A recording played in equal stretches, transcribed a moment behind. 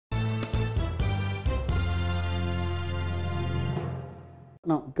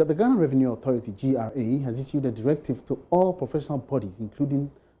Now, the Ghana Revenue Authority, GRA, has issued a directive to all professional bodies,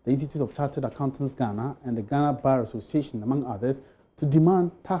 including the Institute of Chartered Accountants Ghana and the Ghana Bar Association, among others, to demand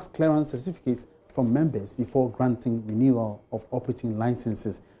tax clearance certificates from members before granting renewal of operating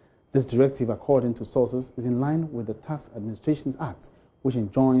licenses. This directive, according to sources, is in line with the Tax Administrations Act, which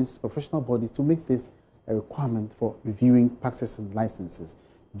enjoins professional bodies to make this a requirement for reviewing practices and licenses.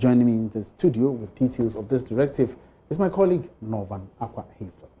 Joining me in the studio with details of this directive is my colleague Norvan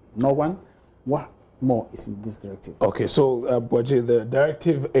Akwa-Hefer. Norvan, what more is in this directive? Okay, so Boje, the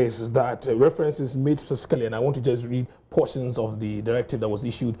directive is that reference is made specifically, and I want to just read portions of the directive that was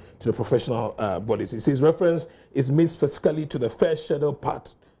issued to the professional bodies. It says reference is made specifically to the first schedule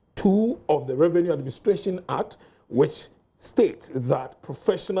part 2 of the Revenue Administration Act, which states that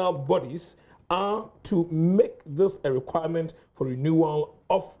professional bodies are to make this a requirement for renewal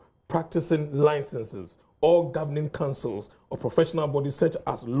of practicing licenses. All governing councils or professional bodies such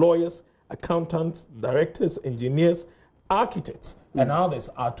as lawyers, accountants, directors, engineers, architects, and others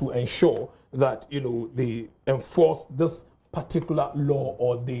are to ensure that they enforce this particular law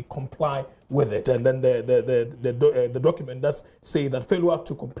or they comply with it. And then the document does say that failure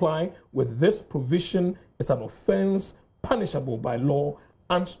to comply with this provision is an offence punishable by law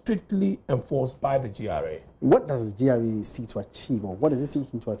and strictly enforced by the GRA. What does the GRA seek to achieve, or what is it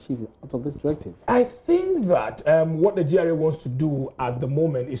seeking to achieve out of this directive? I think that what the GRA wants to do at the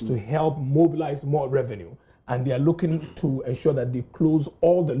moment is to help mobilize more revenue, and they are looking to ensure that they close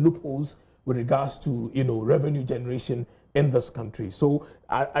all the loopholes with regards to revenue generation in this country. So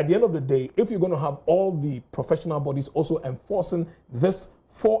at the end of the day, if you're going to have all the professional bodies also enforcing this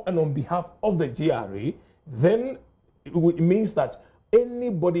for and on behalf of the GRA, then it means that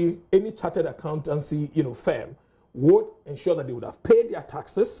anybody, any chartered accountancy firm would ensure that they would have paid their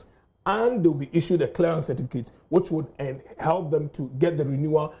taxes and they'll be issued a clearance certificate, which would help them to get the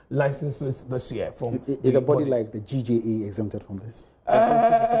renewal licenses this year. From is a body like the GJA exempted from this?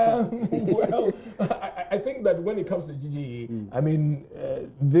 Well, I think that when it comes to GJA, I mean,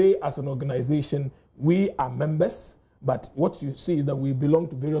 they as an organization, we are members. But what you see is that we belong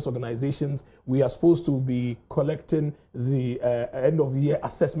to various organizations. We are supposed to be collecting the end-of-year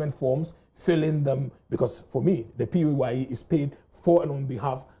assessment forms, filling them, because for me, the PAYE is paid for and on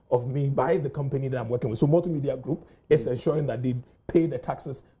behalf of me by the company that I'm working with. So Multimedia Group is ensuring that they pay the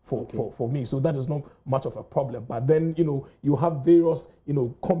taxes for me. So that is not much of a problem. But then, you have various,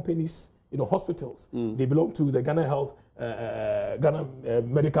 companies, hospitals. They belong to the Ghana Health Ghana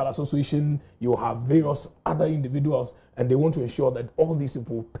Medical Association. You have various other individuals, and they want to ensure that all these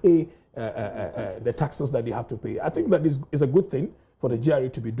people pay the taxes that they have to pay. I think that is a good thing for the GRA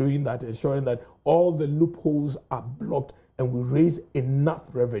to be doing that, ensuring that all the loopholes are blocked and we raise enough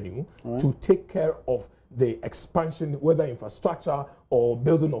revenue to take care of the expansion, whether infrastructure or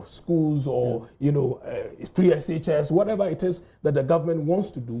building of schools or free SHS, whatever it is that the government wants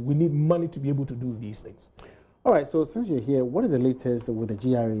to do. We need money to be able to do these things. All right, so since you're here, what is the latest with the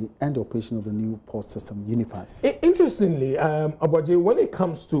GRA and the operation of the new port system, Unipass? Interestingly, Abaji, when it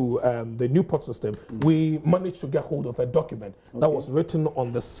comes to the new port system, we managed to get hold of a document that was written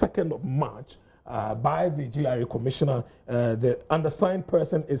on the 2nd of March by the GRA Commissioner. The undersigned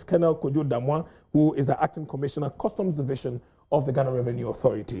person is Colonel Kojo Damwa, who is the Acting Commissioner, Customs Division of the Ghana Revenue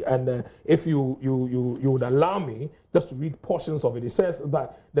Authority. And if you would allow me just to read portions of it, it says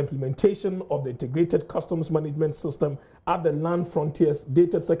that the implementation of the Integrated Customs Management System at the land frontiers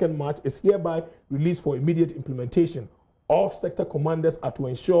dated 2nd March is hereby released for immediate implementation. All sector commanders are to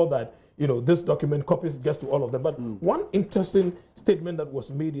ensure that this document copies gets to all of them. But one interesting statement that was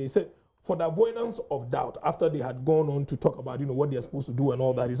made here, he said, for the avoidance of doubt, after they had gone on to talk about what they're supposed to do and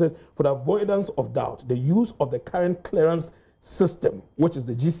all that, he says, for the avoidance of doubt, the use of the current clearance system, which is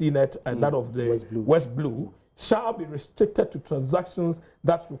the GCNet and that of the West Blue, shall be restricted to transactions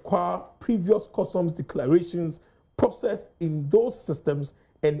that require previous customs declarations processed in those systems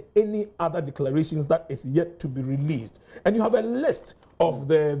and any other declarations that is yet to be released. And you have a list of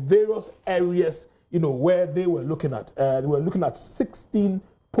the various areas, where they were looking at. They were looking at 16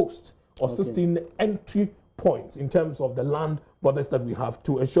 posts or 16 entry points in terms of the land borders that we have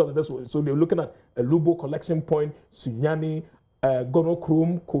to ensure that this was. So they're looking at a Lubo collection point, Sunyani, Gono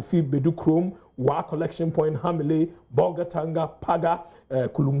Krum, Kofi Bedu Krum, Wa collection point, Hamile, Bolgatanga, Paga,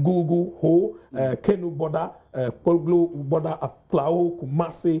 Kulungugu, Ho, Kenu border, Polglo border, Afplao,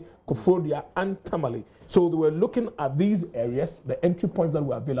 Kumasi, Kofodia, and Tamale. So they were looking at these areas, the entry points that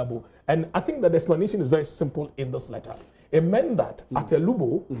were available. And I think that the explanation is very simple in this letter. It meant that at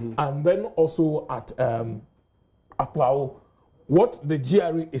Lubo and then also at Afplao, what the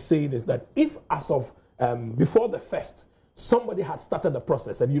GRA is saying is that if as of before the 1st, somebody had started the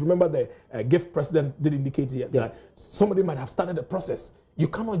process. And you remember the GIFT president did indicate here that somebody might have started the process. You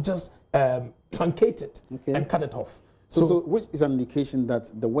cannot just truncate it and cut it off. So which is an indication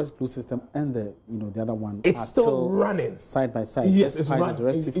that the West Blue system and the other one are still running side by side. Yes, it's running.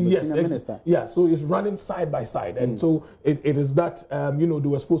 Directive from the senior minister. Yeah, so it's running side by side, and so it is that they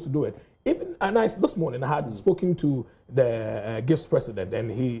were supposed to do it. This morning I had spoken to the GIFT president, and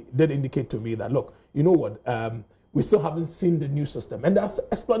he did indicate to me that, look, you know what, we still haven't seen the new system, and there's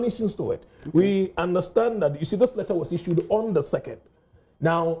explanations to it. Okay. We understand that, you see, this letter was issued on the 2nd.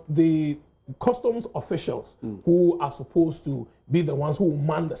 Now, the customs officials who are supposed to be the ones who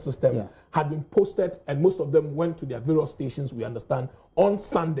man the system had been posted, and most of them went to their various stations, we understand, on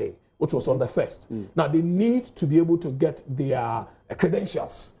Sunday, which was on the 1st. Now, they need to be able to get their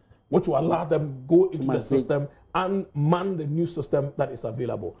credentials, which will allow them go into the system and man the new system that is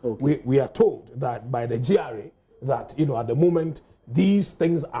available. Okay. We are told that by the GRA that, at the moment, these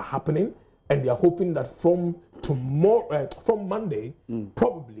things are happening, and they are hoping that from tomorrow, from Monday,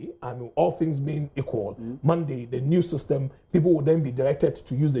 probably, all things being equal, Monday, the new system, people will then be directed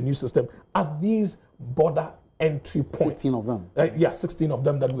to use the new system at these border entry points. 16 of them. 16 of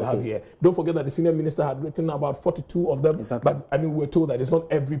them that we have here. Don't forget that the senior minister had written about 42 of them. Exactly. But we're told that it's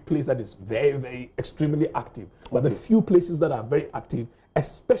not every place that is very, very extremely active. But the few places that are very active,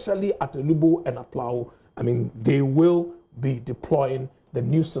 especially at Lubo and Aplau, they will be deploying the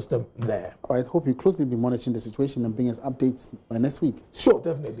new system there. All right, hope you closely be monitoring the situation and bring us updates by next week. Sure,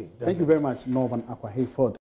 definitely. Thank you very much, Norvan Akwa Hayford.